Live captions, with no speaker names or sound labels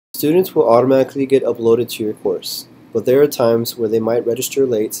Students will automatically get uploaded to your course, but there are times where they might register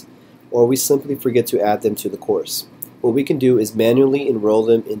late or we simply forget to add them to the course. What we can do is manually enroll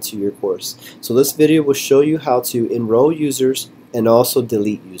them into your course. So this video will show you how to enroll users and also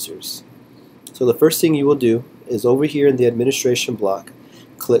delete users. So the first thing you will do is over here in the administration block,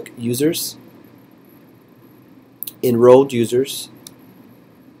 click Users, Enrolled Users.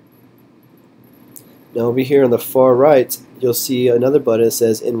 Now over here on the far right, you'll see another button that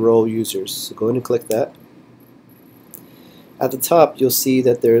says Enroll Users. So go ahead and click that. At the top, you'll see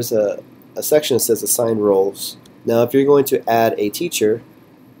that there's a section that says Assign Roles. Now if you're going to add a teacher,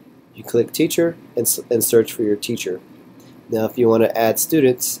 you click Teacher and search for your teacher. Now if you want to add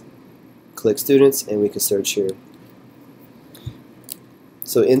students, click Students and we can search here.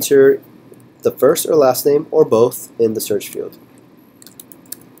 So enter the first or last name or both in the search field.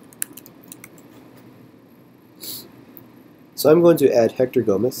 So I'm going to add Hector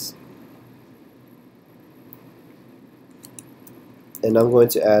Gomez, and I'm going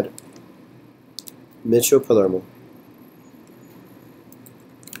to add Mitchell Palermo.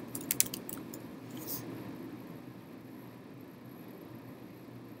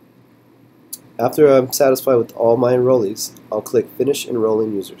 After I'm satisfied with all my enrollees, I'll click Finish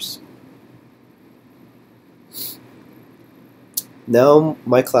Enrolling Users. Now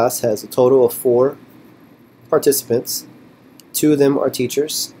my class has a total of 4 participants. 2 of them are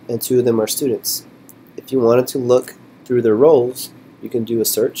teachers and 2 of them are students. If you wanted to look through their roles, you can do a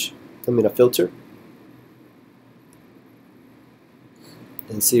filter,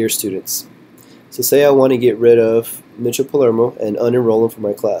 and see your students. So say I want to get rid of Mitchell Palermo and unenroll him from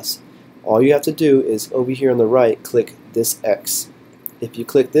my class. All you have to do is over here on the right, click this X. If you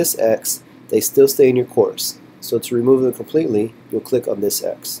click this X, they still stay in your course. So to remove them completely, you'll click on this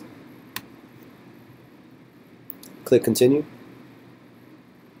X. Click Continue.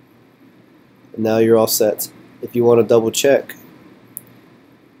 And now you're all set. If you want to double check,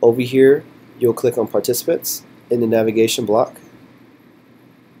 over here you'll click on Participants in the navigation block.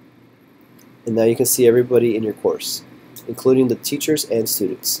 And now you can see everybody in your course, including the teachers and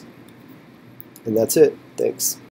students. And that's it. Thanks.